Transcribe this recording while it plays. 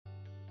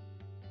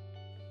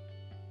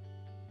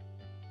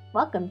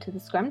Welcome to the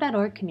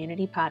Scrum.org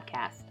Community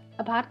Podcast,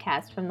 a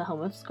podcast from the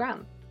home of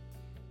Scrum.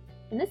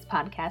 In this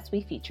podcast, we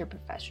feature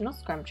professional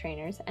Scrum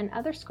trainers and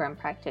other Scrum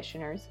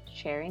practitioners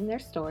sharing their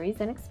stories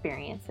and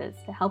experiences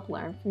to help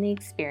learn from the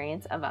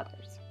experience of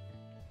others.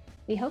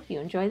 We hope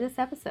you enjoy this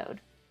episode.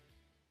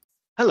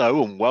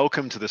 Hello and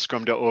welcome to the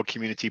Scrum.org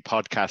Community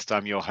Podcast.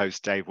 I'm your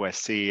host, Dave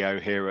West,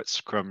 CEO here at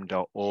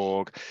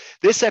Scrum.org.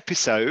 This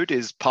episode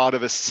is part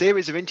of a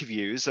series of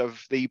interviews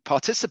of the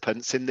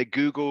participants in the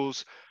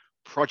Google's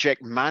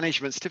Project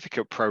Management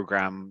Certificate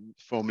Program,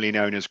 formerly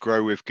known as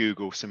Grow with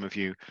Google. Some of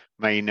you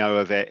may know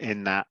of it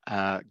in that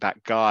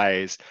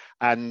guise.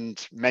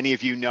 And many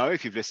of you know,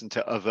 if you've listened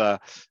to other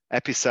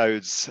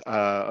episodes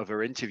of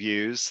our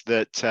interviews,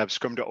 that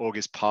Scrum.org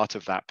is part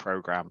of that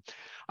program.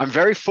 I'm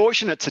very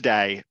fortunate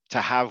today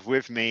to have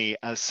with me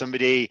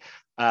somebody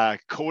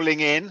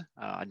calling in,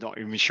 I'm not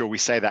even sure we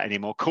say that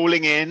anymore,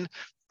 calling in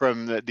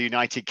from the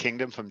United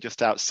Kingdom, from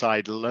just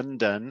outside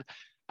London,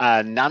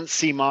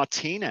 Nancy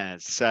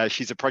Martinez.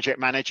 She's a project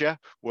manager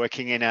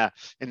working in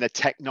the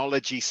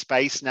technology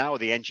space now, or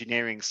the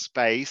engineering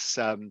space.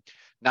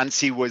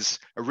 Nancy was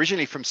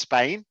originally from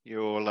Spain.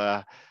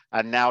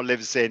 And now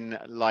lives in,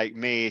 like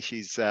me,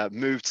 she's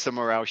moved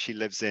somewhere else. She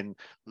lives in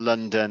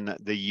London,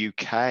 the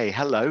UK.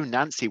 Hello,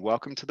 Nancy.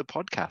 Welcome to the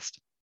podcast.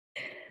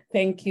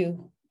 Thank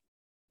you.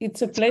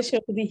 It's a pleasure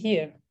to be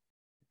here.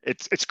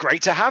 It's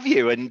great to have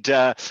you. And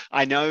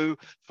I know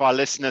for our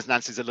listeners,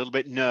 Nancy's a little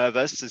bit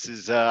nervous. This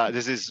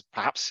is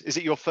perhaps, is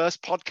it your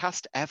first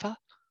podcast ever?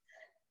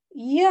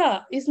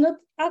 Yeah, it's not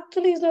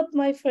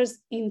my first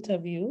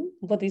interview,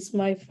 but it's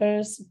my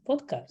first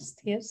podcast.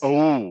 Yes.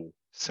 Oh.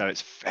 So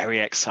it's very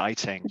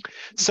exciting.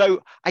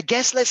 So I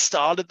guess let's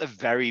start at the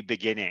very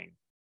beginning.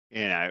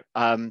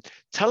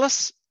 Tell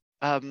us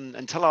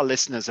and tell our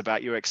listeners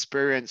about your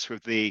experience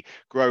with the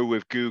Grow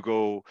with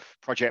Google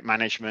Project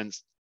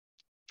Management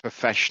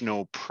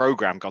Professional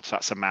Program. God,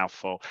 that's a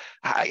mouthful.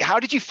 How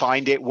did you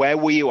find it? Where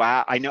were you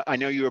at? I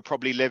know you were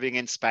probably living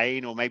in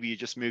Spain, or maybe you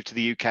just moved to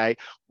the UK.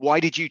 Why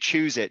did you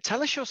choose it?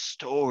 Tell us your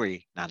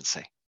story,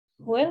 Nancy.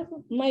 Well,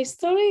 my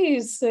story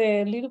is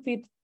a little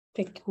bit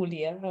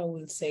peculiar, I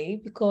will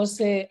say, because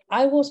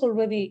I was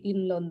already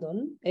in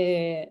London.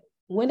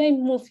 When I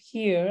moved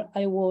here,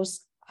 I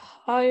was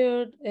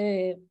hired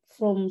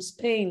from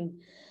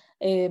Spain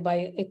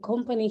by a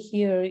company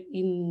here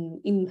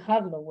in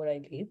Harlow, where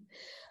I live,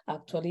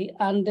 actually.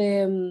 And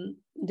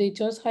they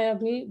just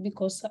hired me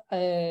because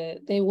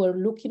they were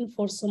looking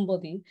for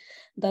somebody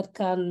that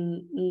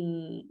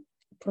can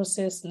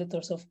process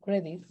letters of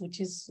credit,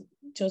 which is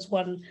just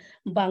one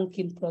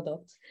banking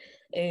product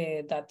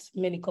that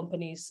many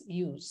companies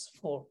use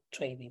for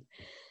trading.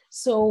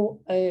 So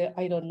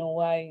I don't know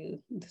why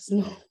there's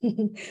no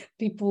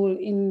people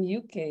in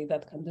UK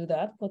that can do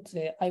that, but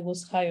I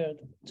was hired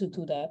to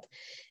do that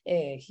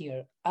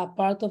here. A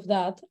part of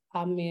that,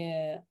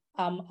 I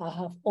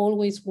have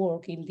always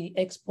worked in the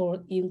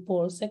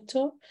export-import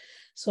sector.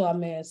 So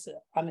I'm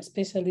a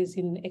specialist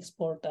in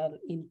export and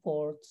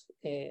import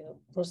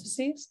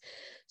processes.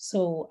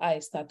 So I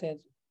started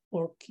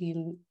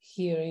working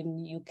here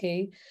in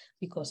UK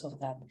because of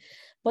that.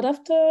 But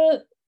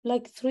after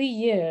like 3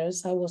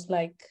 years, I was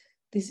like,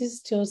 this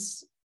is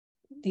just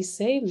the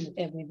same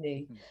every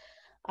day.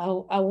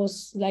 I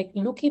was like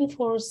looking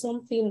for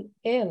something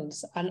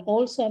else. And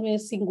also I'm a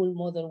single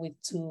mother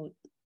with 2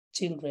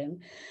 children.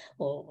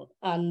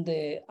 And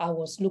I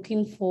was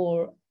looking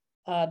for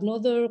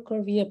another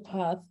career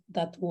path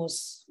that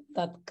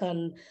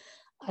can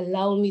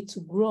allow me to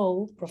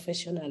grow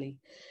professionally.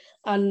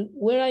 And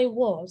where I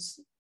was,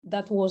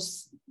 that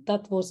was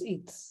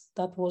it.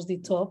 That was the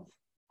top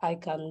I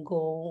can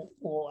go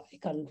or I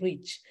can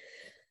reach.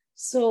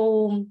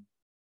 So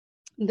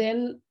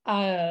then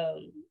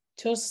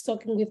just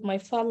talking with my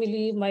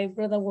family, my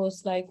brother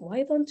was like,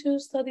 why don't you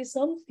study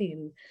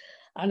something?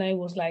 And I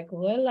was like,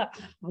 well,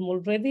 I'm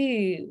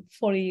already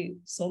 40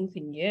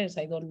 something years.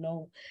 I don't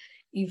know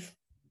if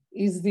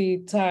it's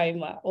the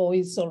time or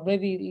it's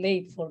already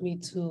late for me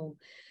to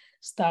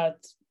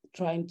start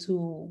trying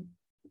to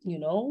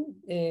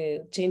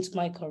change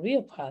my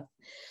career path.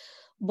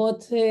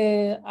 But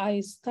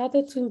I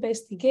started to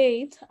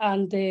investigate,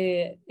 and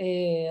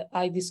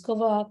I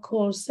discovered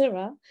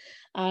Coursera.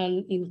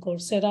 And in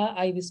Coursera,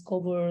 I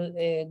discovered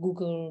a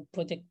Google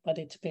Project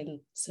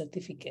Management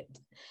Certificate.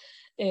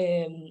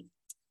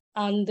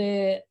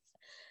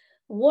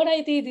 What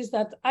I did is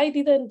that I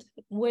didn't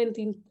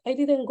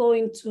go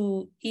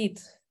into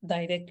it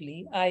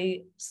directly.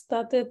 I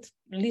started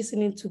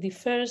listening to the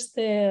first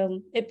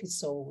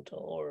episode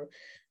or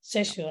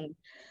session,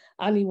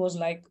 and it was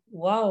like,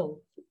 wow,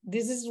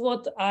 this is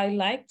what I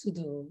like to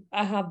do.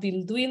 I have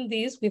been doing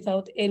this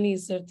without any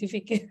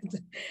certificate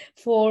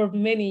for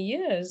many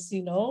years,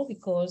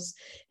 because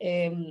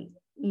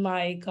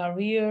my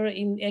career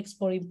in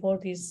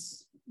export-import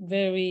is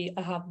I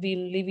have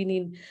been living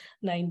in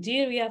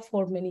Nigeria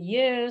for many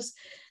years,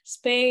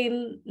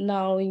 Spain,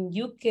 now in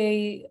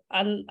UK,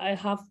 and I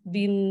have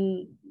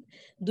been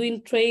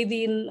doing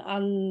trading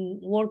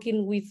and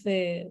working with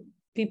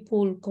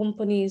people,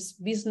 companies,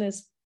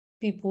 business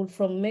people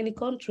from many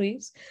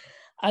countries,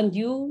 and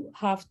you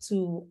have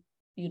to,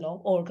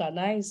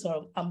 organize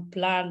and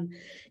plan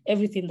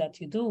everything that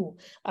you do,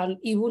 and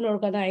even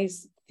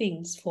organize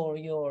things for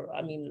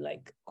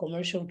like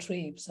commercial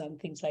trips and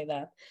things like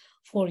that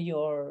for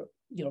your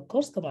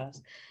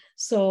customers.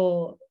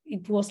 So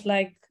it was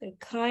like a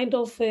kind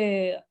of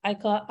I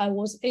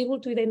was able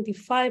to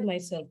identify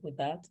myself with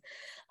that.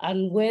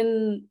 And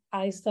when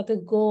I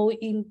started going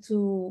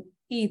into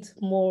it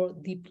more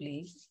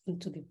deeply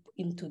into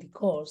the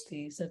course,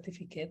 the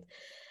certificate,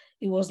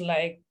 it was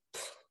like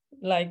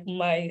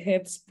my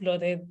head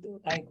exploded,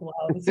 like,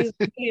 wow, this is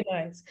really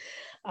nice.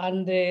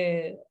 And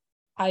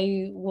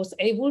I was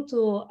able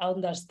to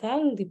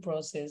understand the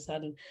process,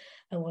 and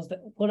I was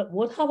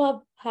what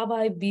have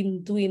I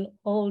been doing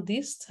all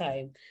this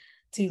time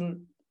till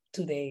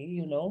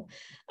today,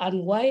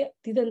 and why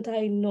didn't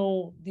I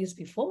know this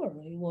before?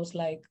 It was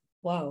like,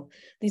 wow,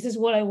 this is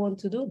what I want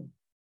to do.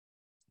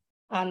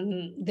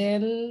 And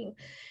then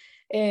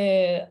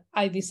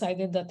I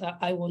decided that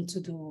I want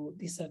to do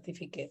the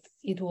certificate.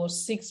 It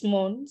was 6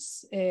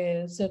 months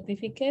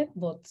certificate,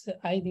 but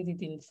I did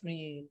it in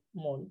 3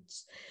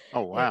 months.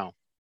 Oh, wow.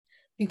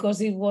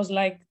 Because it was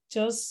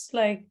just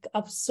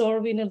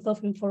absorbing a lot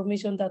of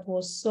information that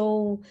was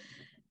so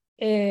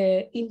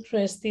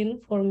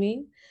interesting for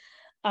me.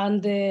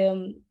 And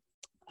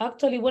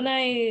actually, when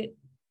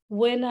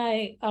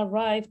I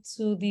arrived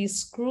to the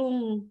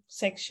Scrum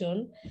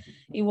section,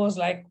 it was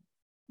like,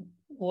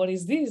 what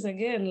is this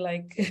again?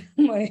 Like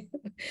my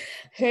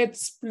head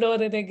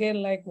exploded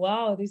again, like,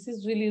 wow, this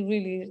is really,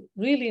 really,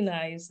 really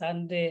nice.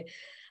 And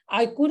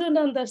I couldn't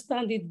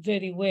understand it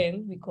very well,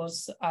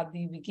 because at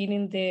the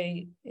beginning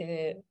they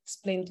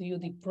explained to you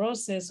the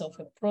process of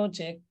a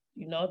project,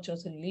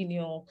 just a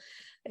linear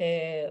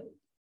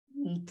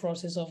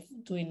process of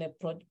doing a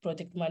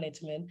project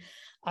management.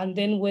 And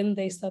then when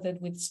they started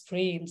with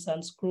sprints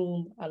and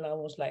Scrum, and I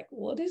was like,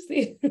 what is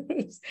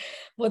this?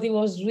 But it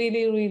was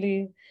really,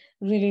 really,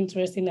 really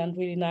interesting and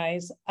really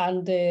nice.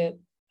 And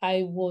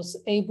I was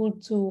able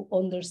to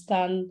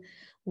understand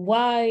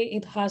why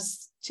it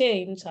has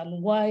changed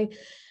and why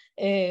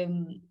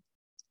you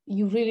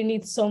really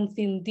need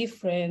something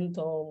different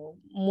or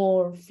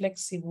more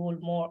flexible,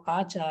 more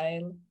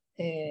agile.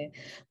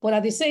 But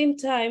at the same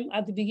time,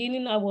 at the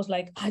beginning, I was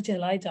like,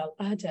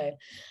 agile.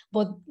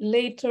 But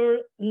later,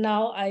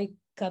 now I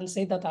can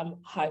say that I'm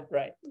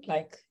hybrid.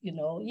 Like,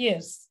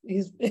 yes,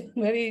 it's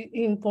very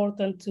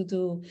important to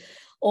do,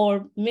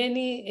 or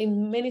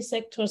in many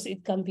sectors,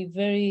 it can be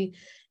very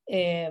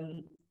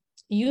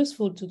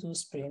useful to do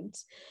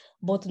sprints,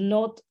 but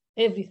not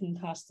everything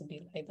has to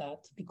be like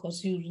that,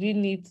 because you really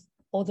need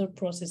other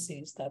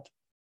processes that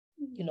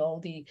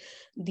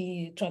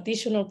the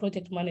traditional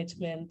project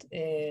management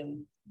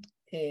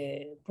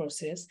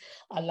process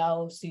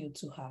allows you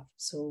to have.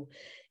 So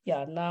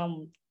yeah, now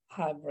I'm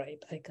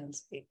hybrid, I can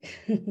say.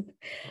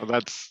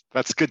 Well,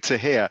 that's good to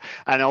hear.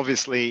 And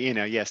obviously,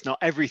 yes, not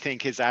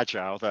everything is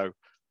agile, though.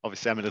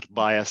 Obviously, I'm a little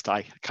biased.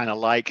 I kind of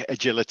like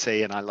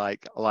agility, and I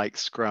like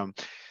Scrum.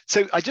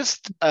 So I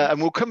just,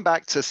 and we'll come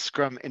back to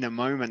Scrum in a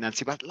moment,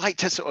 Nancy, but I'd like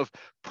to sort of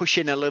push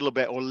in a little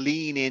bit or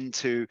lean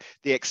into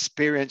the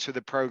experience with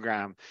the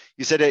program.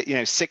 You said it,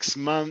 6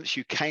 months,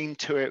 you came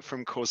to it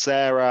from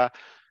Coursera.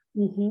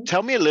 Mm-hmm.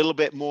 Tell me a little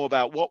bit more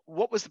about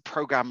what was the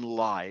program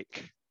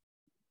like?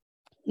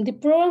 The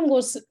program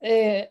was,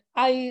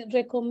 I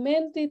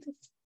recommend it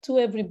to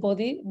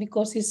everybody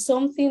because it's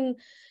something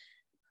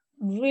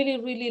really,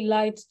 really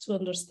light to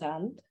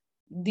understand.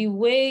 The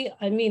way,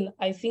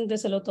 I think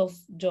there's a lot of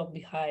job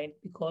behind,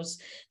 because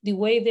the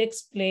way they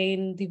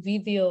explain the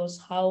videos,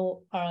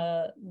 how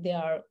they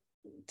are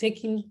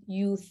taking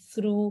you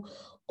through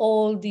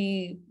all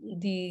the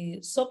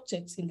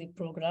subjects in the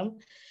program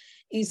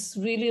is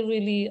really,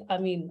 really,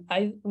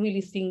 I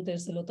really think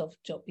there's a lot of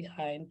job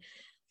behind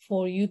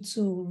for you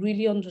to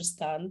really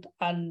understand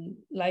and,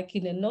 like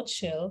in a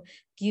nutshell,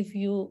 give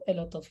you a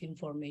lot of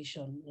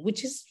information,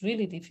 which is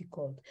really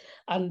difficult.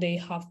 And they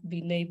have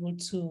been able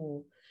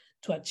to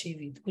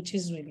achieve it, which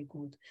is really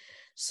good.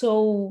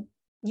 So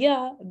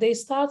yeah, they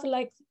start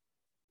like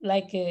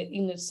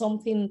in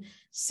something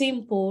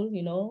simple,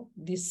 the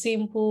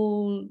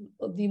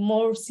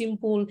more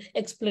simple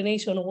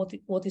explanation of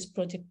what is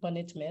project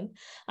management.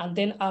 And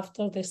then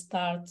after they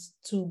start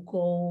to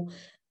go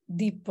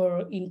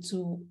deeper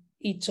into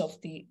each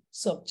of the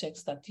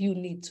subjects that you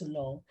need to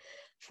know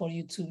for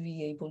you to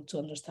be able to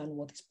understand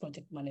what is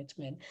project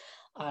management,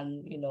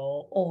 and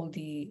all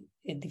the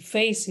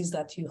phases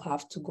that you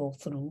have to go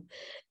through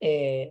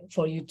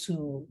for you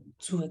to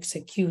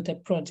execute a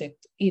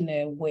project in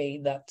a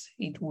way that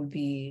it will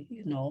be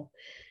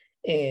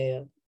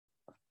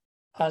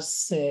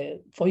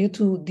for you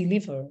to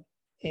deliver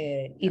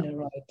in a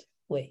right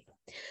way.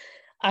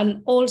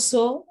 And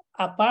also,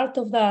 a part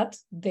of that,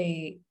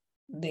 they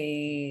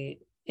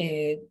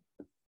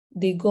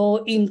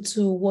go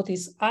into what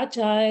is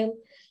agile,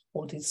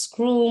 what is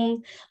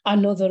Scrum,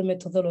 and other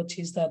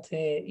methodologies that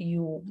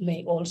you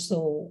may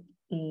also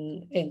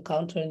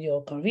encounter in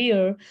your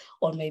career,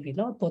 or maybe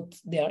not, but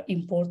they are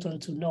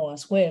important to know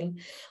as well,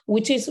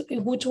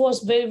 which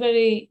was very,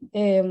 very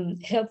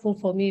helpful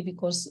for me,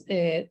 because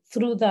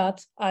through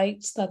that I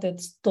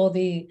started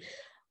study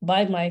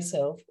by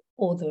myself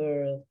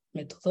other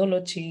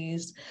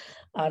methodologies,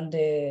 and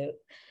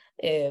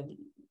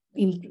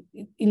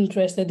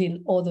interested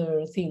in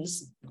other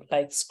things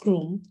like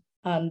Scrum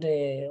and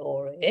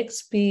or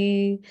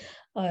XP,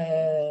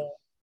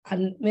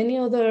 and many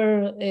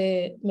other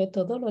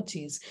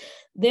methodologies.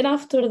 Then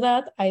after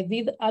that, I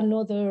did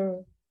another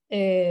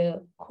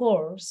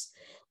course,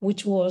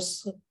 which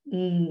was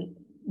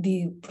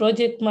the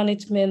project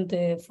management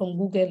from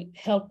Google.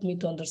 Helped me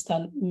to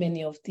understand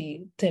many of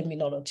the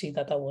terminology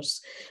that I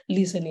was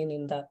listening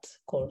in that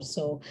course.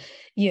 So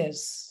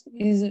yes,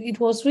 it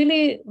was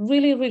really,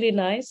 really, really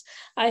nice.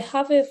 I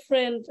have a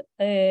friend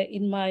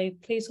in my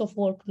place of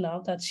work now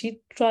that she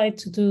tried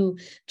to do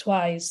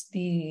twice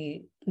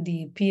the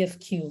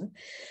PFQ,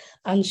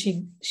 and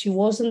she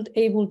wasn't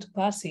able to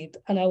pass it.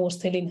 And I was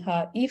telling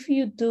her, if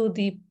you do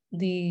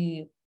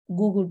the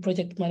Google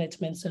Project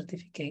Management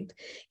Certificate,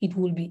 it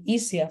will be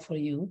easier for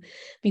you,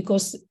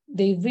 because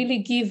they really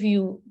give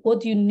you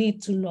what you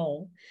need to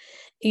know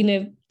in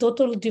a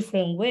totally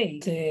different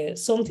way.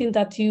 Something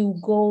that you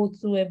go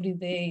through every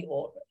day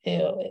or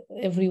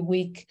every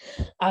week,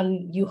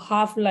 and you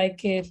have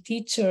like a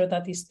teacher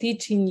that is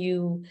teaching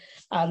you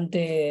and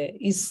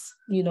is,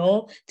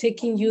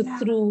 taking you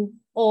through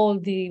all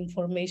the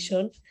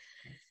information.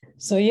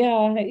 So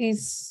yeah,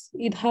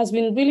 it has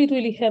been really,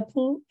 really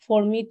helpful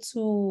for me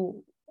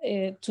to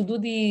do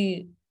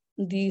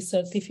the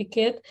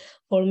certificate,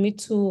 for me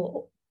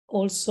to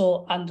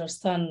also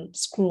understand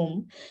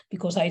Scrum,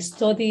 because I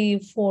study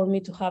for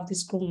me to have the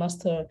Scrum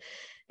Master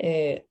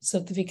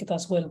certificate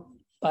as well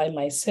by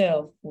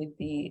myself, with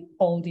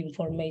all the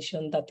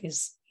information that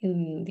is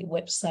in the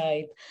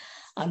website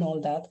and all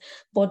that.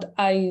 But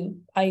I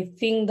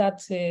think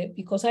that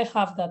because I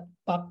have that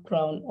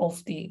background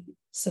of the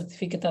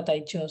certificate that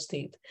I just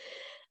did,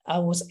 I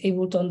was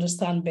able to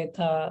understand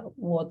better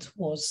what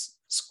was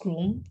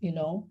Scrum,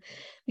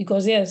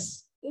 because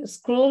yes,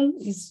 Scrum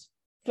is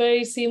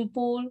very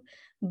simple,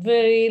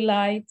 very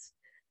light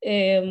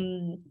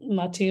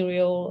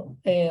material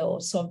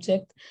or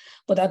subject,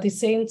 but at the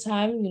same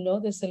time,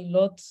 there's a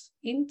lot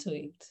into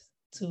it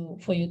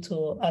for you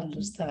to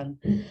understand.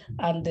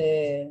 And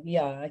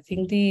I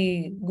think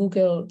the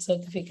Google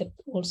certificate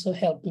also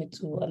helped me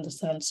to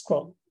understand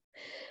Scrum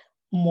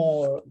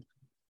more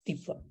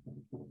deeper.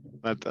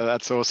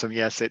 That's awesome.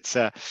 Yes, it's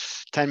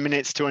 10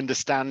 minutes to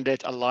understand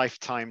it, a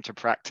lifetime to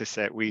practice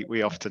it,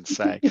 we often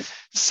say.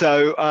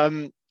 So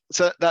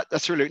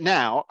that's really,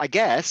 now I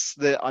guess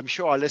that I'm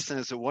sure our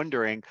listeners are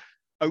wondering,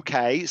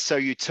 okay, so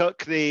you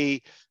took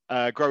the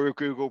Grow with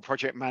Google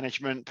Project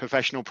Management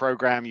Professional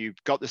Program, you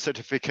got the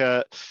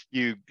certificate,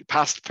 you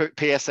passed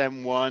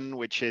PSM1,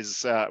 which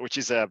is a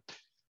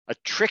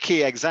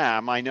tricky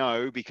exam, I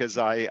know, because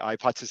I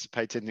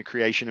participated in the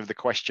creation of the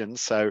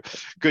questions. So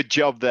good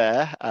job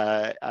there.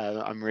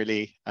 I'm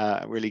really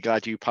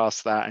glad you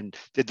passed that and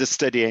did the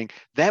studying.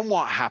 Then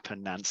what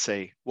happened,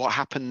 Nancy? What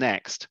happened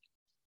next?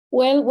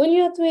 Well, when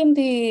you're doing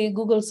the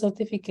Google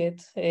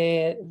certificate,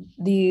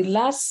 the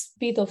last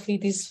bit of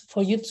it is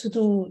for you to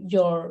do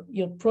your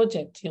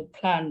project, your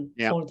plan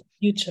for the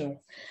future.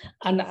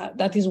 And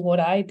that is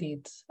what I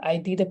did. I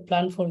did a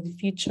plan for the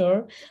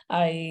future.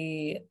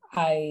 I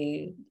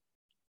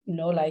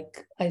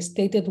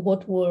stated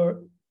what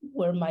were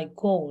my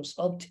goals,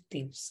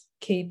 objectives,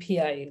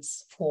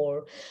 KPIs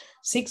for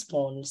 6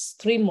 months,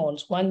 3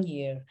 months, 1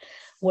 year.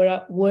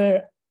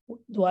 Where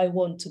do I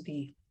want to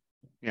be?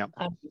 Yeah,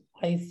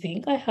 I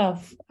think I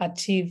have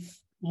achieved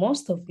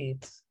most of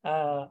it.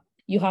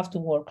 You have to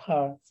work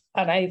hard.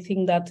 And I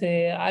think that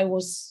I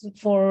was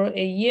for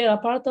a year, a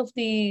part of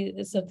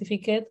the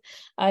certificate,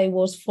 I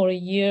was for a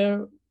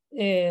year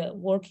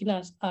working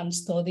and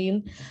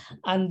studying.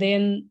 And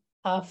then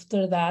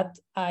after that,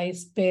 I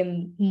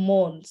spent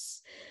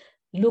months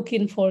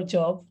looking for a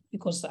job,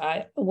 because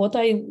what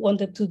I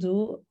wanted to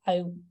do,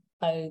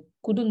 I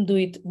couldn't do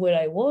it where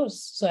I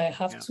was. So I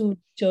have to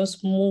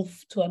just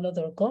move to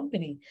another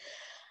company.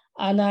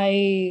 And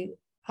I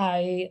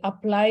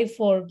applied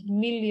for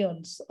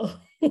millions of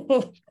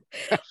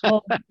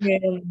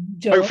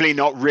jobs. Hopefully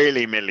not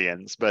really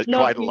millions, but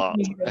quite a lot.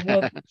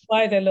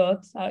 Quite a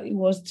lot. It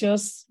was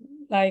just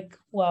like,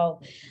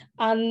 wow.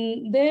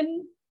 And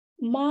then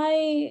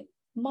my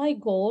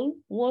goal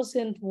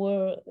wasn't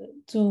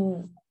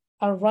to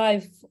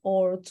arrive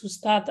or to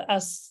start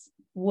as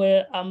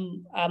where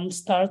I'm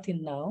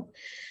starting now.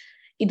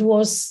 It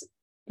was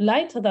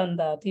lighter than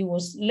that. It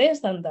was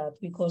less than that,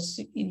 because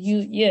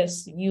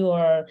you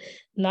are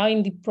now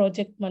in the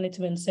project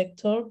management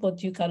sector,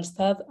 but you can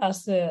start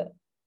as a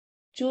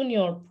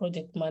junior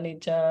project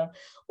manager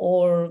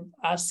or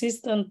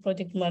assistant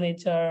project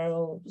manager,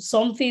 or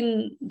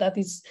something that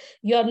is,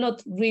 you are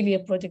not really a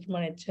project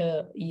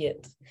manager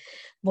yet.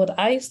 But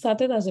I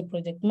started as a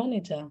project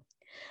manager,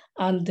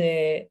 and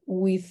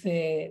with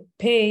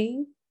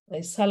pay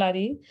a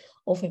salary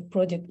of a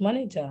project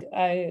manager.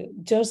 I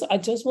just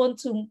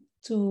want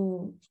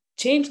to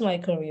change my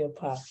career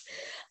path.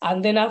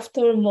 And then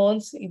after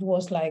months, it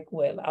was like,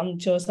 well, I'm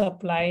just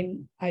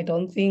applying. I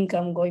don't think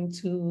I'm going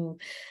to.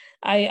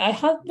 I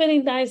had very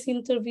nice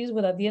interviews,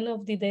 but at the end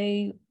of the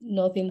day,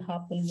 nothing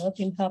happened.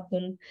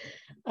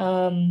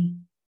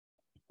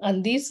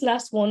 And this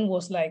last one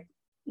was like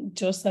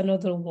just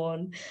another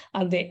one.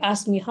 And they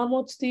asked me, how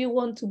much do you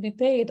want to be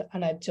paid?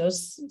 And I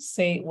just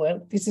say,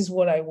 well, this is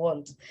what I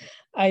want.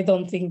 I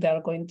don't think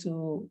they're going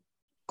to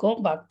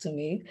come back to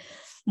me,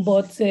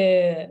 but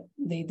they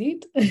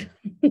did.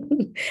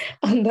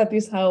 And that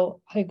is how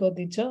I got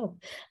the job.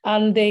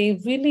 And they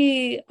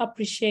really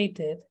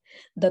appreciated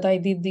that I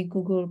did the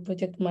Google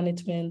Project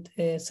Management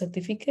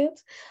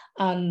certificate,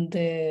 and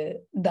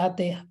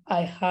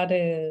I had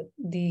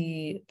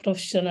the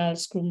Professional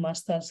Scrum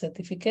Master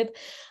certificate.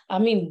 I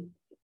mean,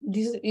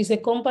 this is a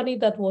company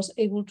that was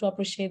able to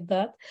appreciate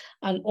that.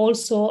 And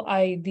also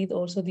I did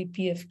also the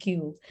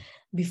PFQ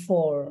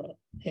before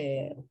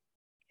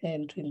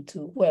entering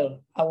to,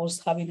 well, I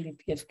was having the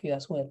PFQ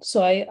as well.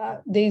 So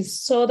they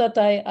saw that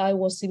I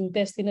was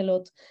investing a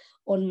lot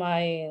on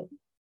my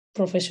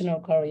professional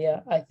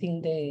career. I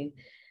think they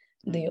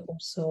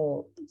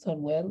also thought,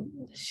 well,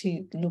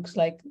 she looks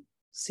like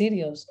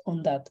serious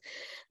on that.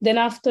 Then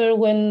after,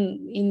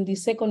 when in the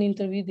second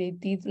interview, they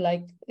did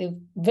like a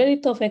very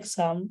tough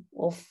exam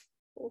of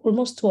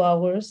almost 2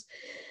 hours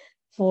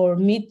for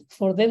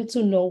them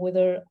to know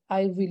whether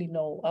I really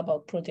know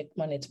about project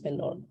management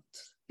or not.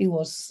 It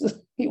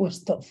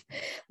was tough,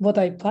 but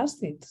I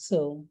passed it.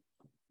 So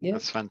yeah,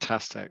 that's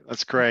fantastic.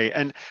 That's great.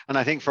 And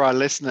I think for our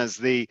listeners,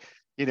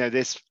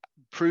 this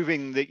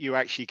proving that you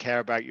actually care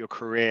about your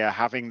career,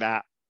 having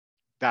that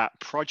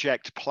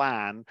project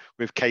plan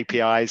with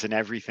KPIs and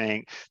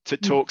everything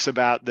talks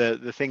about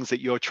the things that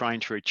you're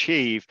trying to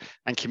achieve,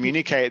 and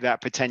communicate that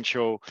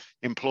potential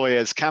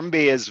employers can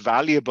be as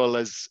valuable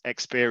as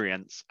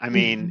experience. I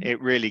mean,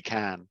 it really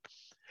can.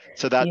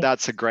 So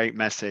that's a great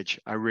message.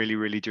 I really,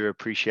 really do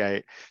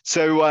appreciate.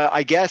 So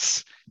I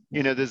guess,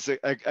 there's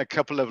a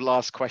couple of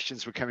last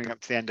questions. We're coming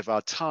up to the end of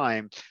our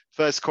time.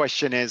 First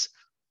question is,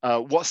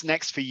 what's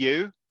next for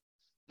you,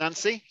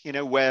 Nancy?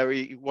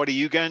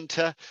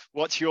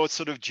 What's your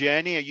sort of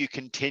journey? Are you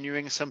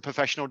continuing some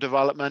professional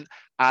development,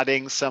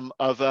 adding some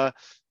other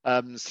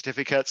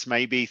certificates,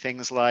 maybe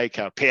things like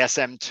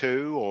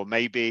PSM2, or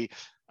maybe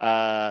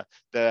the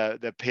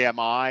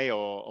PMI,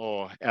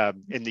 or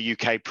in the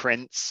UK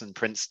Prince and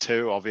Prince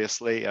 2,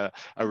 obviously, are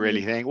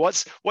really thing.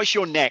 What's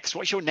your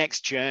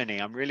next journey?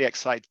 I'm really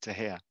excited to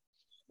hear.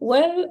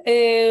 Well,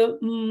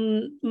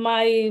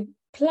 my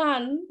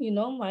plan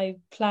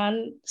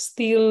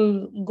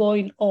still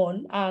going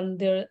on, and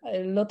there are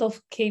a lot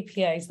of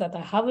KPIs that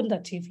I haven't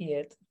achieved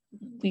yet,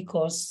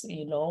 because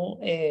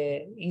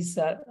it's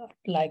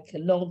like a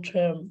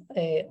long-term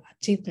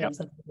achievements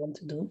that I want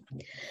to do.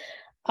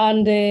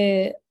 And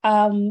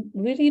I'm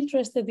really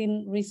interested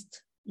in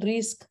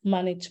risk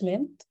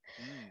management,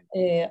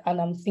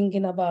 and I'm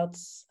thinking about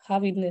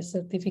having a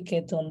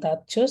certificate on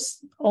that,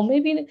 or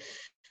maybe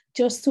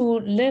just to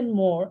learn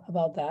more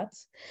about that.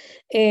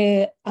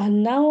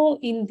 And now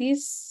in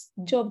this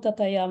job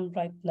that I am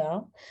right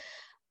now,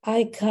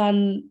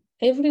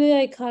 every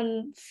day I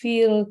can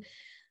feel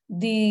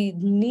the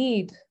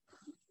need,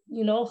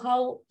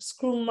 how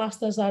Scrum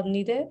Masters are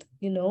needed,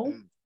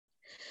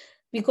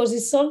 because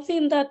it's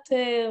something that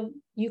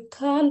you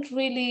can't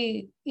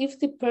really, if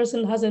the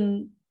person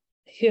hasn't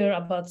heard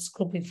about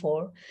Scrum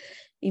before,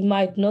 he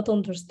might not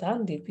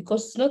understand it,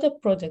 because it's not a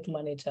project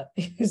manager,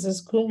 it's a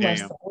Scrum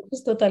Master, which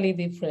is totally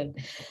different.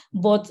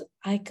 But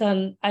I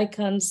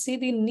can see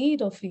the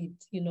need of it.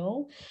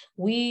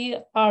 We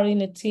are in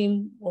a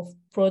team of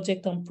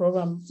project and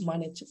program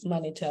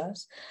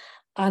managers,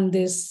 and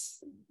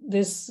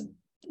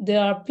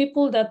there are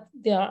people that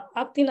they are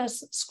acting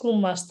as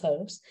Scrum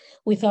Masters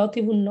without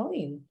even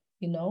knowing.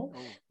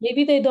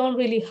 Maybe they don't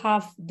really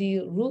have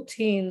the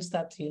routines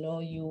that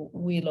you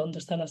will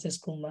understand as a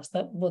Scrum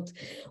Master, but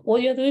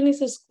what you're doing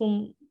is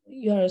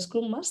you are a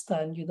Scrum Master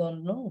and you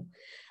don't know.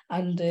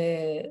 And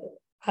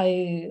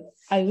I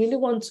really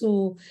want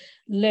to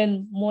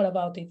learn more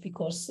about it,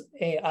 because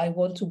I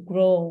want to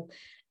grow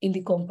in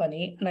the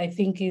company, and I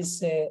think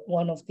is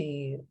one of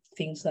the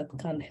things that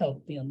can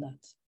help me on that.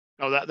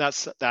 Oh,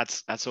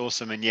 that's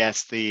awesome. And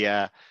yes,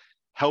 the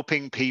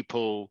helping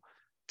people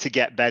to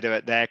get better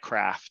at their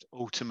craft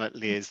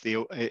ultimately is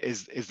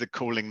the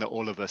calling that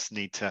all of us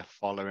need to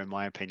follow, in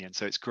my opinion.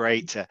 So it's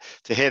great to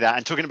hear that.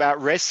 And talking about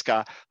risk,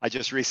 I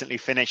just recently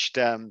finished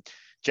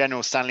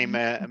General Stanley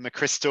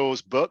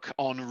McChrystal's book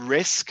on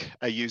risk,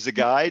 a user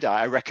guide.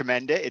 I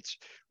recommend it. It's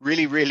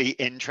really, really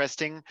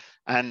interesting,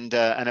 and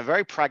a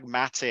very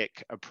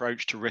pragmatic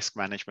approach to risk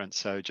management.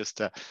 So just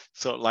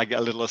sort of like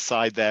a little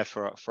aside there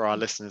for our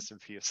listeners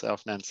and for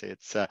yourself, Nancy.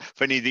 It's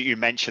funny that you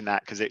mentioned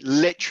that, because it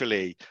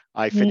literally,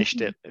 I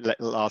finished it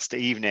last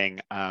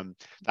evening.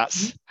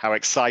 That's how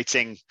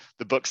exciting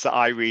the books that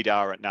I read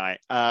are at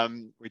night,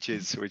 which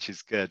is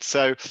good.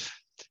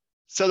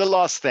 So the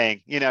last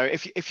thing,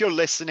 if you're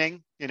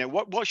listening,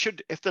 what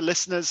should, if the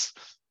listeners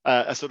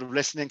are sort of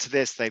listening to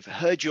this, they've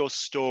heard your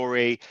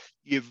story,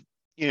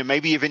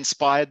 maybe you've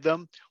inspired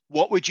them.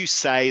 What would you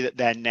say that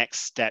their next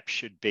step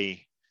should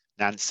be,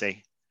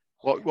 Nancy?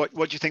 What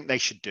do you think they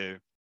should do?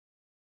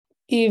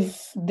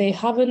 If they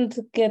haven't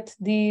get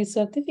the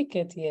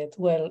certificate yet,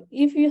 well,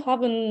 if you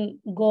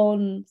haven't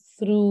gone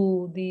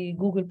through the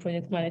Google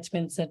Project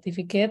Management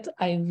certificate,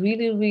 I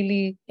really,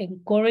 really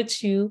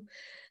encourage you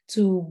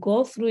to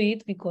go through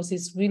it, because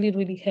it's really,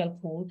 really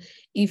helpful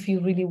if you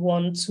really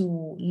want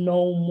to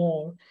know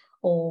more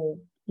or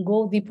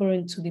go deeper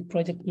into the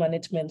project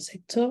management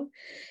sector.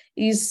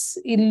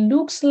 It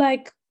looks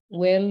like,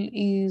 well,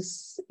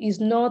 is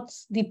not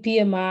the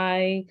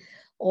PMI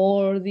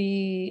or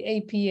the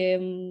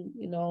APM,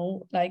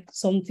 like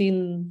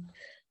something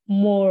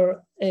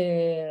more,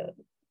 I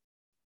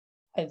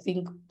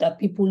think that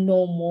people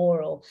know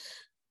more, or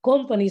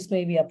companies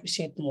maybe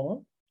appreciate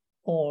more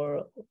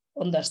or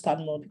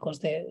understand more because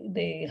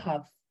they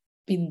have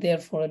been there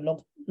for a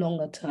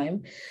longer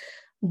time.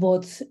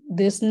 But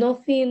there's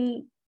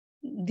nothing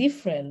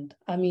different.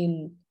 I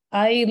mean,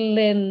 I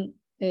learned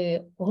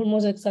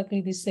almost exactly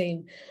the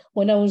same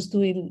when I was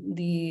doing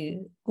the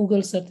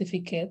Google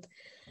certificate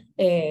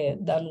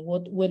than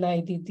when I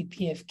did the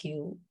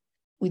PFQ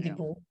with the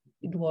book.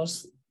 It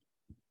was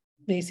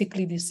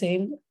basically the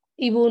same.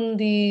 Even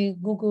the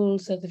Google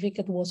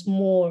certificate was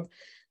more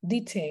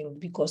detailed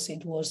because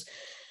it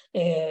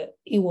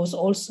was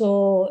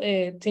also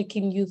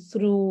taking you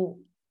through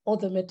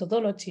other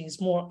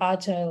methodologies, more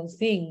agile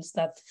things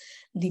that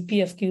the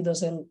PFQ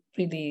doesn't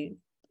really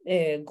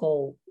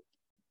go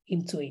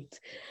into it.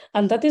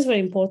 And that is very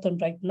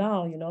important right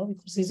now,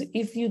 because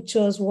if you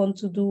just want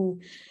to do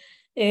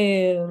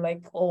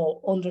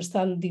or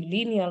understand the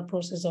linear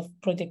process of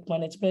project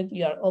management,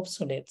 you are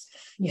obsolete.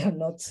 You are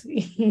not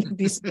in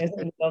business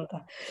any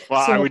longer.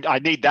 Well, so, I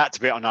need that to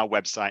be on our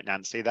website,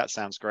 Nancy. That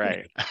sounds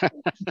great.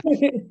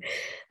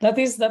 That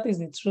is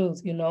the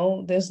truth.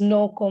 There's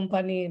no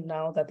company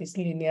now that is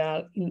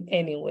linear in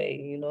any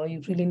way.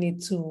 You really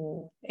need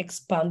to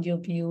expand your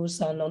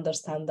views and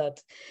understand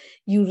that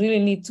you really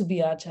need to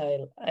be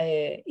agile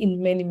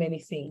in many, many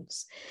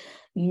things,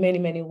 in many,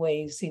 many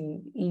ways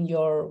in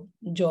your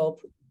job,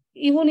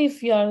 even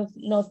if you are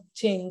not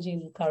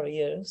changing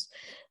careers.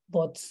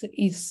 But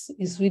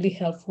it's really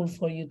helpful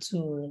for you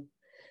to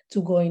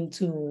go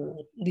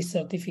into the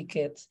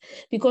certificate,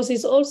 because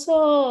it's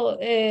also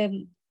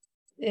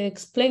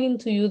explaining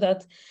to you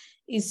that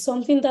it's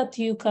something that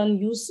you can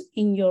use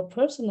in your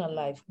personal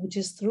life, which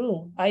is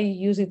true. I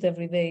use it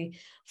every day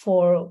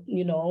for,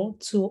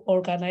 to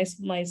organize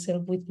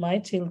myself with my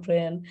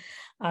children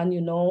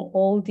and,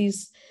 all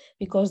these,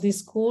 because the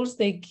schools,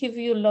 they give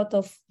you a lot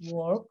of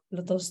work, a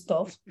lot of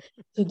stuff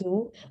to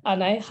do.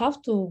 And I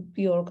have to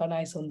be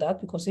organized on that,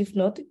 because if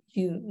not,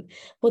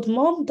 but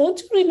Mom, don't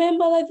you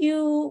remember that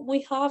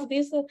we have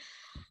this?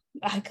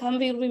 I can't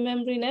be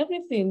remembering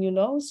everything,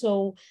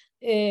 So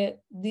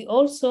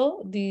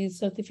the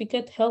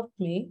certificate helped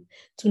me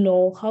to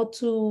know how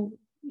to,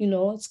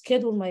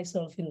 schedule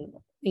myself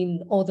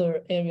in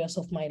other areas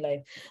of my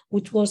life,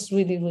 which was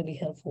really, really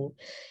helpful.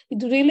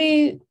 It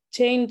really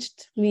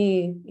changed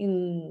me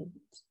in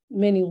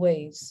many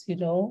ways,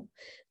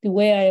 the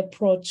way I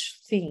approach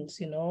things,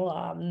 now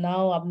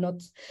I'm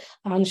not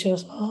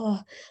anxious.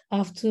 I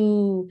have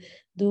to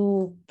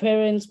do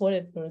parents,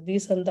 whatever,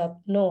 this and that.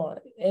 No,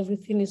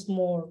 everything is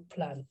more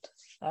planned,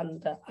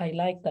 and I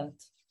like that.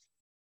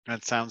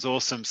 That sounds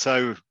awesome.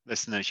 So,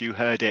 listeners, you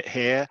heard it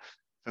here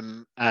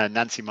from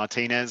Nancy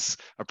Martinez,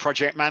 a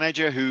project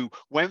manager who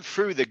went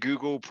through the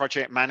Google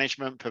Project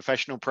Management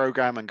Professional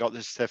Program and got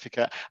the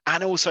certificate,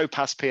 and also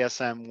passed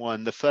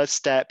PSM1. The first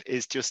step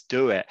is just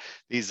do it.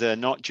 These are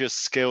not just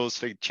skills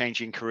for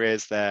changing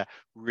careers, they're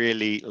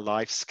really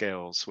life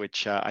skills,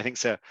 which I think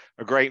is a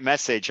great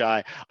message.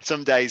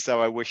 Some days,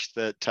 though, I wish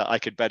that I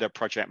could better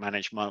project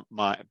manage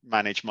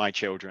my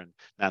children,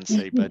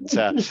 Nancy,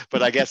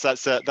 but I guess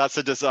that's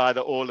a desire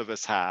that all of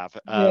us have.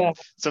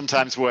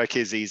 Sometimes work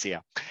is easier.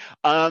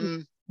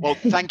 Well,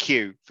 thank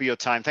you for your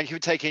time. Thank you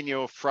for taking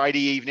your Friday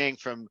evening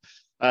from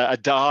a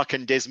dark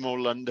and dismal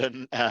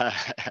London.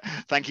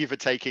 Thank you for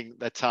taking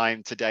the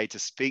time today to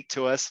speak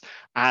to us.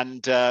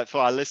 And for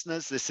our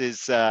listeners, this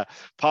is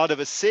part of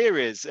a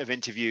series of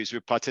interviews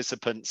with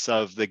participants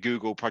of the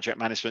Google Project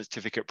Management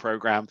Certificate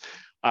Program.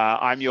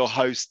 I'm your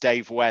host,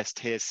 Dave West,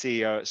 here,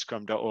 CEO at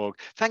Scrum.org.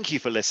 Thank you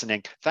for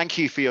listening. Thank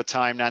you for your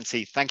time,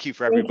 Nancy. Thank you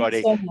for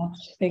everybody. Thank you so much.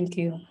 Thank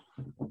you.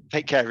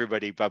 Take care,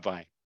 everybody.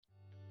 Bye-bye.